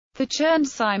The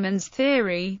Chern-Simons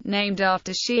theory, named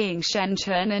after Shiing-Shen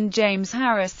Chern and James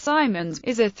Harris Simons,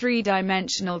 is a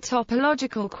three-dimensional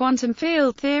topological quantum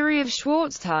field theory of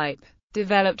Schwarz type,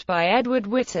 developed by Edward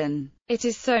Witten. It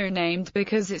is so named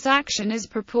because its action is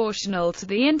proportional to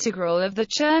the integral of the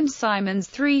Chern-Simons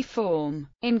 3 form.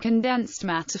 In condensed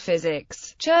matter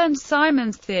physics,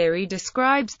 Chern-Simons theory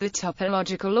describes the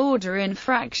topological order in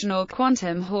fractional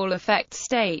quantum Hall effect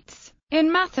states. In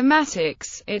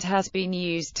mathematics, it has been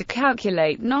used to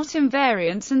calculate knot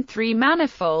invariants and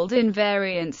three-manifold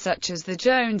invariants such as the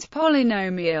Jones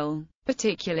polynomial.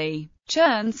 Particularly,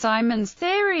 Chern-Simons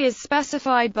theory is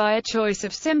specified by a choice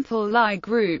of simple Lie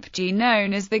group G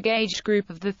known as the gauge group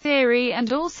of the theory,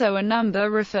 and also a number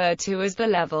referred to as the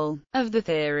level of the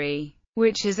theory,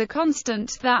 which is a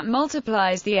constant that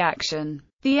multiplies the action.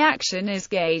 The action is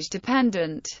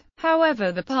gauge-dependent.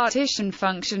 However, the partition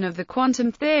function of the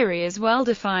quantum theory is well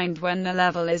defined when the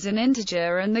level is an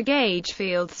integer and the gauge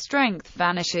field strength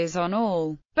vanishes on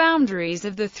all boundaries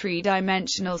of the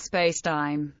three-dimensional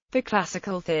spacetime. The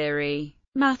classical theory,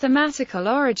 mathematical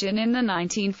origin in the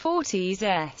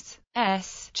 1940s.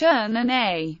 Chern and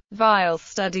A. Weil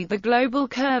studied the global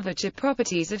curvature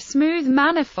properties of smooth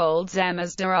manifolds M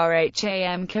as de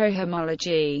Rham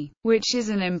cohomology, which is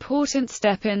an important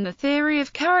step in the theory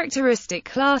of characteristic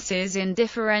classes in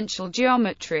differential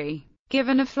geometry.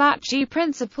 Given a flat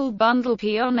G-principal bundle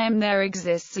P on M, there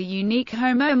exists a unique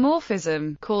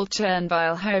homomorphism, called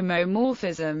Turnbull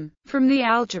Homomorphism, from the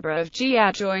algebra of G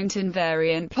adjoint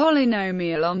invariant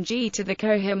polynomial on G to the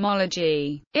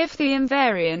cohomology. If the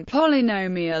invariant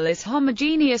polynomial is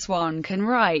homogeneous, one can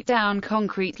write down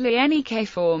concretely any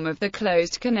k-form of the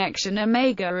closed connection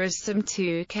omega as some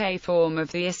 2k form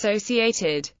of the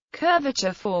associated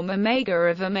curvature form omega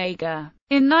of omega.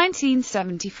 In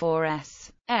 1974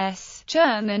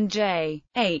 Chern and J.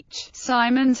 H.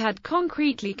 Simons had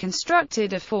concretely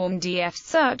constructed a form df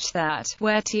such that,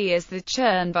 where T is the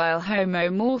Turnbull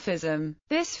homomorphism,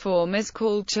 this form is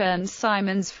called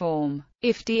Chern-Simons form.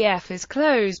 If df is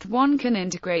closed, one can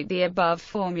integrate the above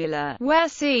formula, where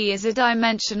C is a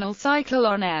dimensional cycle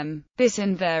on M. This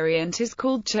invariant is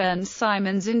called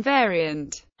Chern-Simons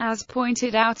invariant, as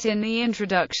pointed out in the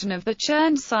introduction of the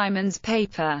Chern-Simons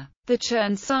paper. The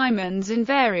Chern-Simons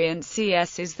invariant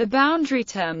CS is the boundary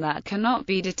term that cannot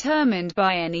be determined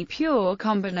by any pure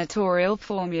combinatorial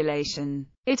formulation.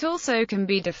 It also can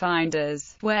be defined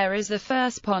as, where is the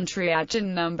first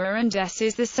Pontryagin number and S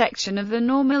is the section of the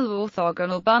normal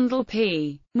orthogonal bundle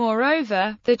P.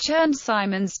 Moreover, the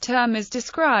Chern-Simons term is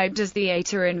described as the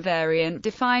eta invariant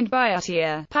defined by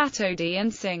Attier, Patodi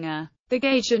and Singer. The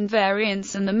gauge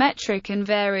invariants and the metric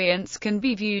invariants can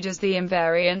be viewed as the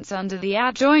invariants under the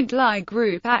adjoint Lie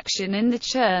group action in the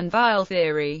Chern-Weil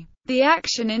theory. The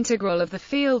action integral of the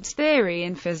fields theory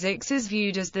in physics is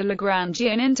viewed as the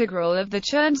Lagrangian integral of the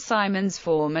Chern-Simons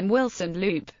form and Wilson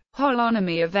loop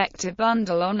holonomy of vector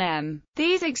bundle on M.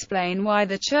 These explain why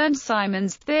the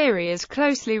Chern-Simons theory is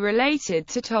closely related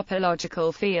to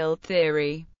topological field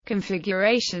theory.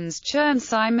 Configurations.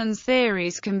 Chern-Simons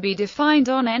theories can be defined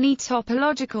on any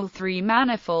topological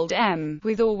three-manifold M,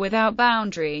 with or without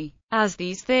boundary. As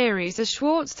these theories are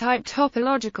Schwarz-type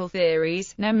topological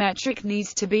theories, no metric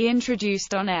needs to be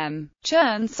introduced on M.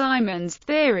 Chern-Simons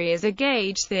theory is a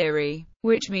gauge theory,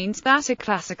 which means that a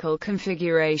classical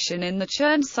configuration in the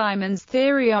Chern-Simons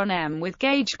theory on M with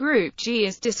gauge group G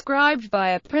is described by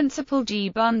a principal G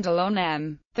bundle on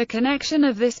M. The connection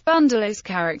of this bundle is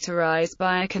characterized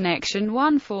by a connection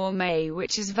 1 form A,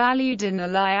 which is valued in the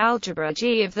Lie algebra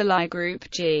G of the Lie group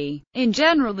G. In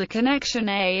general, the connection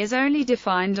A is only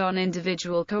defined on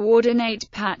individual coordinate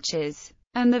patches,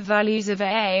 and the values of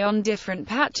A on different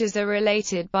patches are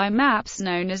related by maps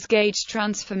known as gauge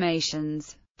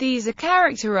transformations. These are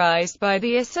characterized by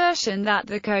the assertion that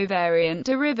the covariant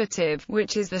derivative,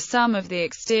 which is the sum of the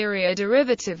exterior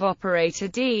derivative operator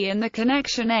D and the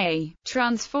connection A,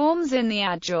 transforms in the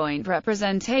adjoint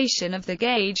representation of the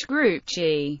gauge group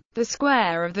G. The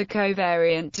square of the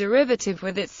covariant derivative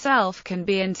with itself can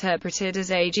be interpreted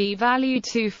as a G-valued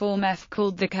 2 form F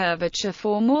called the curvature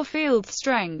form or field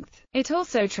strength. It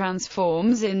also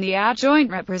transforms in the adjoint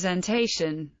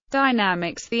representation.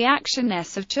 Dynamics. The action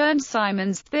S of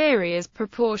Chern-Simons theory is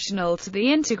proportional to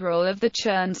the integral of the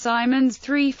Chern-Simons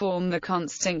 3 form. The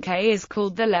constant K is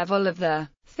called the level of the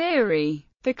theory.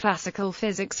 The classical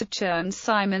physics of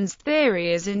Chern-Simons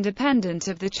theory is independent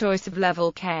of the choice of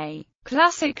level K.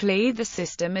 Classically, the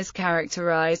system is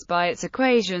characterized by its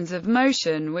equations of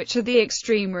motion, which are the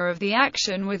extrema of the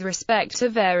action with respect to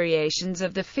variations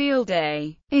of the field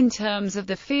A. In terms of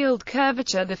the field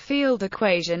curvature, the field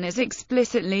equation is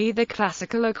explicitly the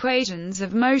classical equations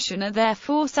of motion are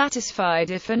therefore satisfied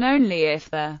if and only if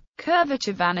the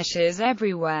curvature vanishes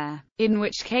everywhere, in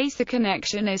which case the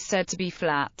connection is said to be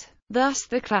flat. Thus,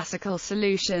 the classical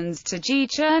solutions to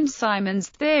Chern-Simons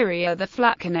theory are the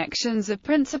flat connections of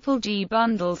principal G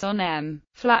bundles on M.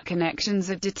 Flat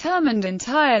connections are determined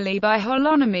entirely by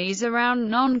holonomies around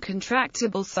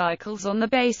non-contractible cycles on the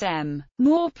base M.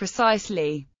 More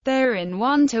precisely, they are in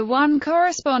one-to-one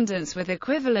correspondence with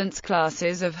equivalence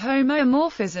classes of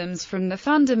homomorphisms from the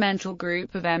fundamental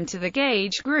group of M to the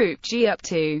gauge group G up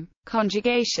to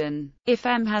conjugation. If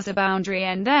M has a boundary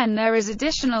N, then there is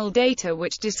additional data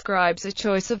which describes a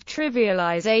choice of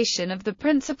trivialization of the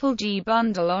principal G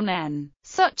bundle on N.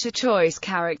 Such a choice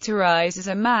characterizes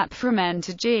a map from N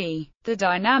to G. The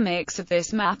dynamics of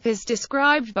this map is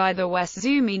described by the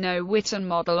Wess-Zumino-Witten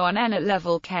model on N at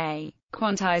level K.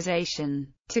 Quantization.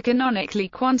 To canonically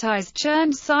quantize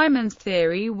Chern-Simons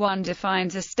theory, one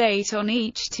defines a state on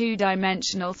each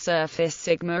two-dimensional surface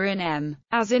sigma in M.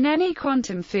 As in any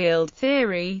quantum field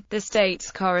theory, the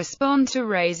states correspond to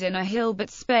rays in a Hilbert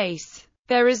space.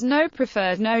 There is no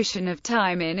preferred notion of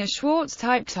time in a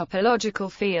Schwarz-type topological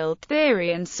field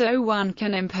theory, and so one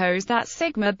can impose that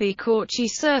sigma be Cauchy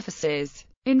surfaces.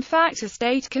 In fact, a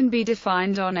state can be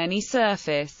defined on any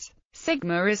surface.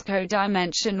 Sigma is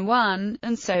codimension 1,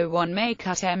 and so one may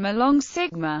cut M along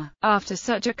sigma. After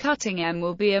such a cutting, M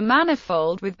will be a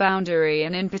manifold with boundary,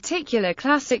 and in particular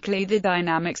classically the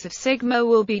dynamics of sigma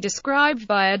will be described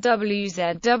by a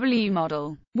WZW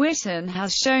model. Witten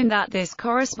has shown that this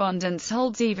correspondence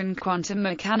holds even quantum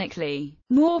mechanically.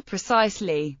 More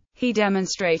precisely, he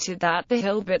demonstrated that the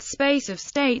Hilbert space of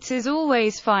states is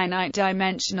always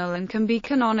finite-dimensional and can be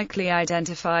canonically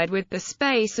identified with the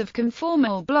space of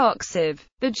conformal blocks if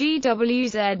the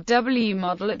GWZW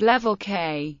model at level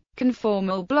K.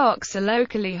 Conformal blocks are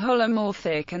locally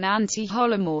holomorphic and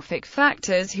anti-holomorphic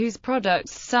factors whose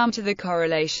products sum to the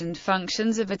correlation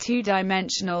functions of a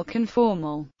two-dimensional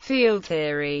conformal field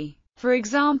theory. For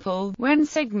example, when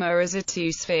sigma is a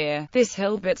two-sphere, this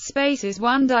Hilbert space is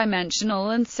one-dimensional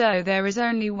and so there is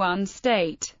only one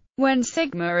state. When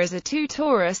sigma is a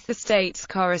two-torus, the states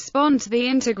correspond to the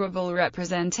integrable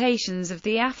representations of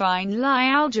the affine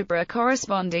Lie algebra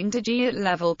corresponding to G at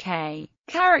level K.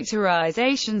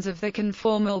 Characterizations of the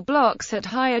conformal blocks at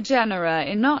higher genera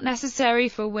are not necessary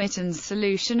for Witten's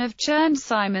solution of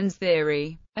Chern-Simons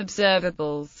theory.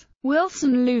 Observables.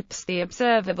 Wilson loops. The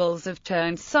observables of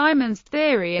Chern-Simons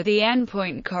theory are the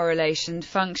endpoint correlation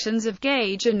functions of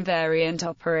gauge invariant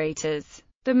operators.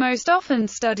 The most often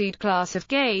studied class of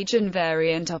gauge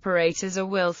invariant operators are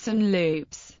Wilson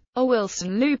loops. A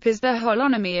Wilson loop is the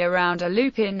holonomy around a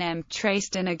loop in M,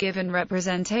 traced in a given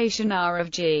representation R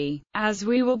of G. As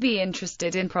we will be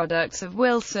interested in products of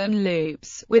Wilson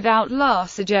loops, without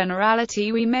loss of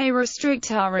generality we may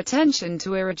restrict our attention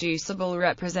to irreducible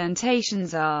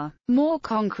representations R. More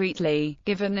concretely,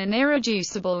 given an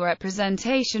irreducible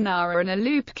representation R and a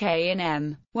loop K in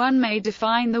M, one may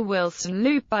define the Wilson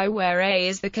loop by where A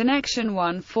is the connection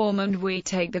one form and we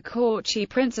take the Cauchy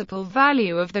principal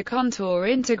value of the contour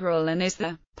integral and is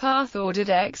the path ordered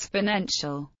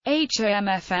exponential.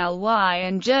 HOMFLY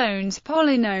and Jones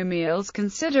polynomials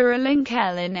consider a link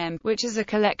L in M, which is a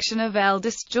collection of L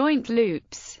disjoint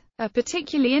loops. A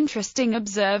particularly interesting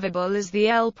observable is the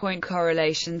L-point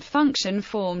correlation function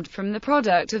formed from the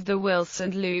product of the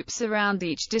Wilson loops around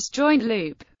each disjoint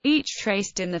loop, each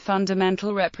traced in the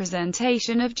fundamental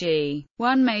representation of G.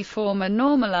 One may form a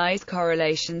normalized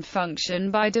correlation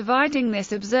function by dividing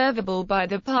this observable by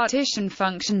the partition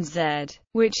function Z,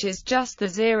 which is just the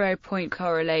zero-point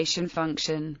correlation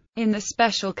function. In the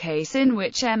special case in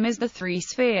which M is the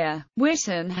three-sphere,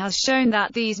 Witten has shown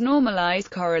that these normalized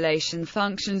correlation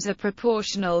functions are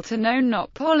proportional to known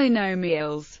knot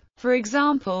polynomials. For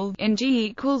example, in G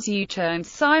equals U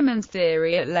Chern-Simons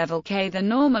theory at level K, the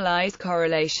normalized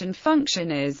correlation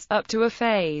function is, up to a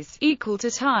phase, equal to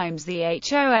times the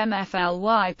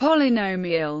HOMFLY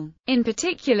polynomial. In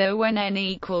particular, when n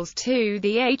equals 2,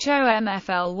 the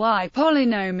HOMFLY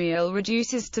polynomial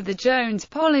reduces to the Jones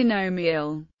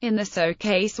polynomial. In the SO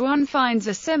case, one finds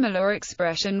a similar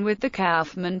expression with the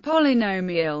Kaufmann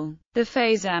polynomial. The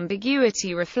phase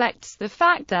ambiguity reflects the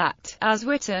fact that, as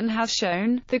Witten has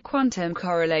shown, the quantum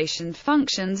correlation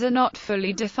functions are not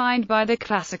fully defined by the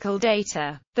classical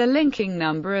data. The linking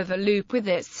number of a loop with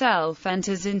itself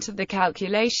enters into the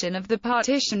calculation of the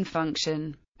partition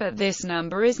function. but this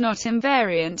number is not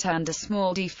invariant under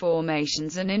small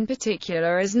deformations and in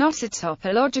particular is not a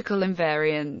topological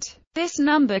invariant. This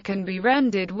number can be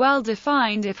rendered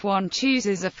well-defined if one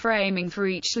chooses a framing for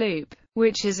each loop,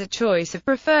 which is a choice of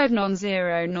preferred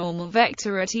non-zero normal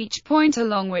vector at each point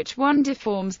along which one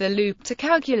deforms the loop to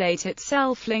calculate its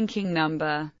self-linking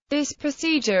number. This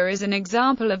procedure is an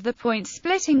example of the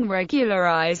point-splitting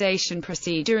regularization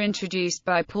procedure introduced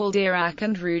by Paul Dirac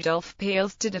and Rudolf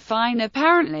Peierls to define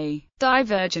apparently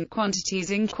divergent quantities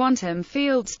in quantum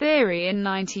fields theory in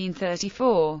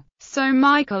 1934. So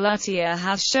Michael Uttier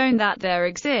has shown that there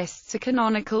exists a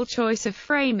canonical choice of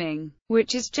framing,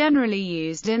 which is generally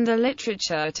used in the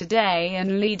literature today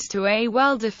and leads to a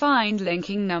well-defined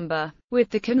linking number.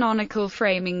 With the canonical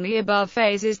framing, the above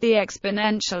phase is the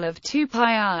exponential of 2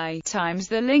 pi I times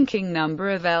the linking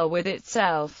number of L with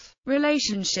itself.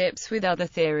 Relationships with other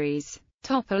theories.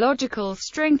 Topological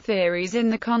string theories in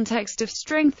the context of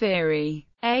string theory.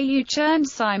 A.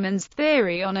 Chern-Simons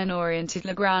theory on an oriented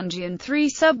Lagrangian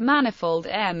 3-submanifold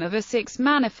M of a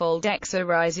 6-manifold X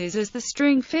arises as the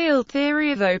string field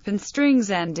theory of open strings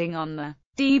ending on the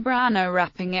de Bruijn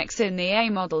wrapping X in the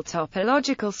A-model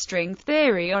topological string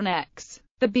theory on X.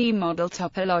 The B-model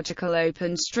topological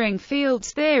open string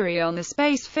fields theory on the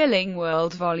space-filling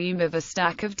world volume of a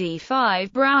stack of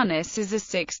D5 Brownies is a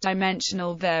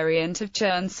 6-dimensional variant of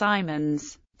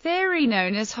Chern-Simons theory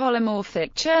known as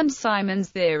holomorphic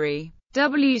Chern-Simons theory.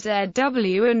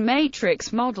 WZW and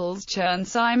matrix models.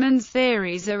 Chern-Simons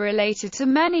theories are related to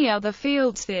many other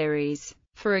fields theories.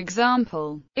 For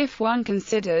example, if one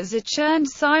considers a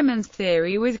Chern-Simons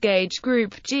theory with gauge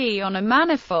group G on a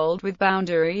manifold with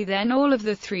boundary, then all of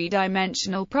the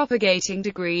three-dimensional propagating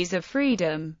degrees of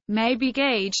freedom may be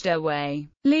gauged away,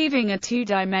 leaving a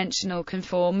two-dimensional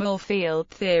conformal field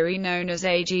theory known as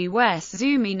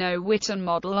AG-Wess-Zumino-Witten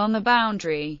model on the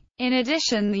boundary. In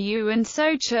addition, the U and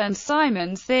so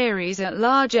Chern-Simons theories at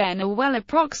large N are well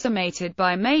approximated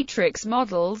by matrix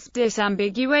models.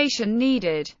 Disambiguation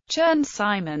needed.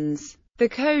 Chern-Simons, the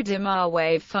Kodamar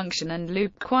wave function and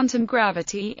loop quantum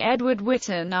gravity. Edward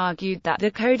Witten argued that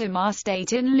the Kodamar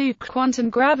state in loop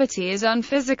quantum gravity is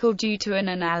unphysical due to an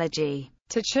analogy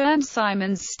to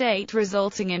Chern-Simons state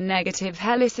resulting in negative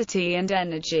helicity and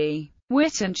energy.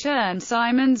 Witten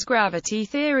Chern-Simons gravity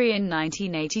theory in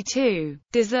 1982.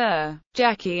 Desir,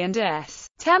 Jackie and S.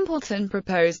 Templeton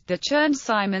proposed the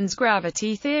Chern-Simons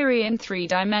gravity theory in 3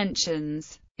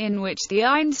 dimensions, in which the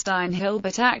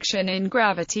Einstein-Hilbert action in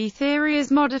gravity theory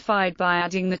is modified by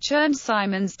adding the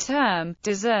Chern-Simons term.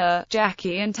 Desir,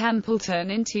 Jackie and Templeton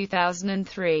in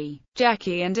 2003.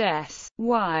 Jackie and S.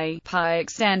 Y. Pi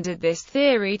extended this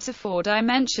theory to 4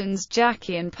 dimensions.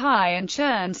 Jackie and Pi and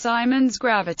Chern-Simons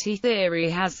gravity theory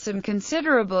has some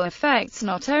considerable effects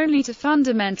not only to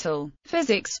fundamental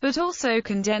physics but also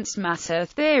condensed matter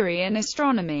theory and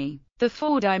astronomy. The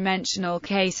 4-dimensional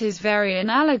case is very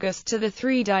analogous to the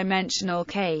 3-dimensional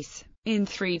case. In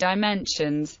 3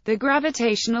 dimensions, the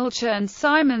gravitational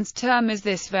Chern-Simons term is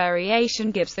this variation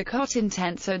gives the cotton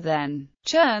tensor. Then,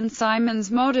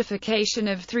 Chern-Simons modification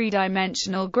of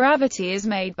 3-dimensional gravity is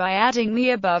made by adding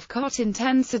the above cotton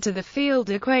tensor to the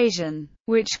field equation,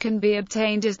 which can be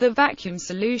obtained as the vacuum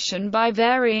solution by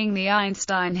varying the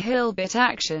Einstein-Hilbert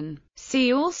action.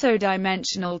 See also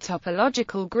dimensional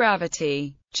topological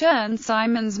gravity.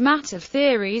 Chern-Simons matter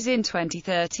theories in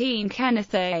 2013.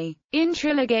 Kenneth A.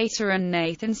 Intraligator and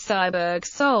Nathan Seiberg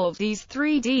solved these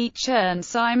 3D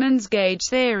Chern-Simons gauge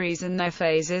theories and their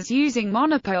phases using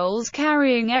monopoles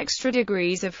carrying extra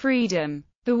degrees of freedom.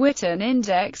 The Witten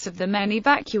index of the many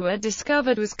vacua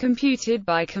discovered was computed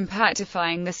by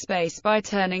compactifying the space by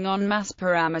turning on mass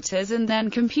parameters and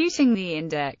then computing the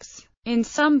index. In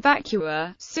some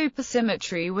vacua,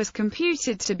 supersymmetry was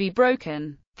computed to be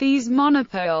broken. These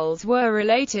monopoles were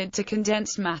related to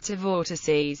condensed matter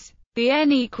vortices. The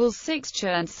n equals 6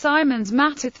 Chern-Simons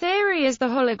matter theory is the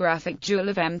holographic dual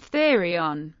of M theory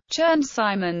on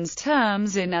Chern-Simons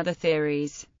terms in other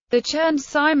theories. The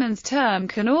Chern-Simons term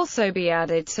can also be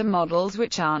added to models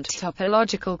which aren't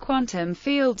topological quantum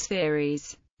field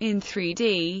theories. In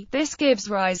 3D, this gives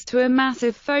rise to a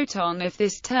massive photon if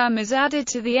this term is added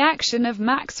to the action of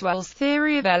Maxwell's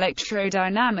theory of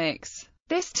electrodynamics.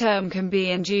 This term can be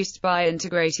induced by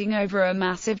integrating over a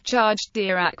massive charged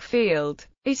Dirac field.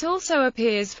 It also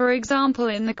appears, for example,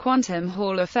 in the quantum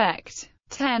Hall effect.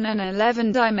 10 and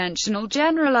 11-dimensional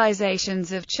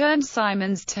generalizations of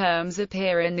Chern-Simons terms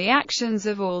appear in the actions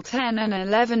of all 10 and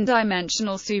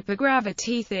 11-dimensional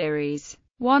supergravity theories.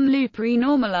 one-loop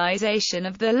renormalization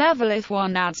of the level. If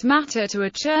one adds matter to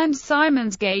a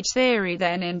Chern-Simons gauge theory,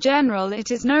 then in general it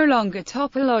is no longer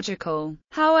topological.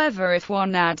 However, if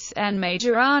one adds n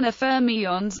Majorana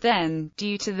fermions, then,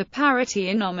 due to the parity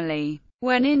anomaly,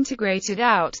 when integrated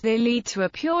out, they lead to a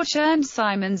pure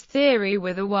Chern-Simons theory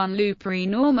with a one-loop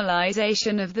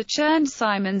renormalization of the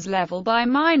Chern-Simons level by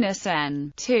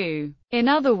 -n2. In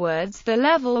other words, the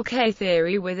level K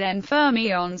theory with n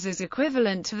fermions is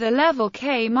equivalent to the level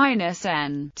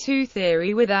K-n2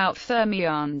 theory without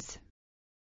fermions.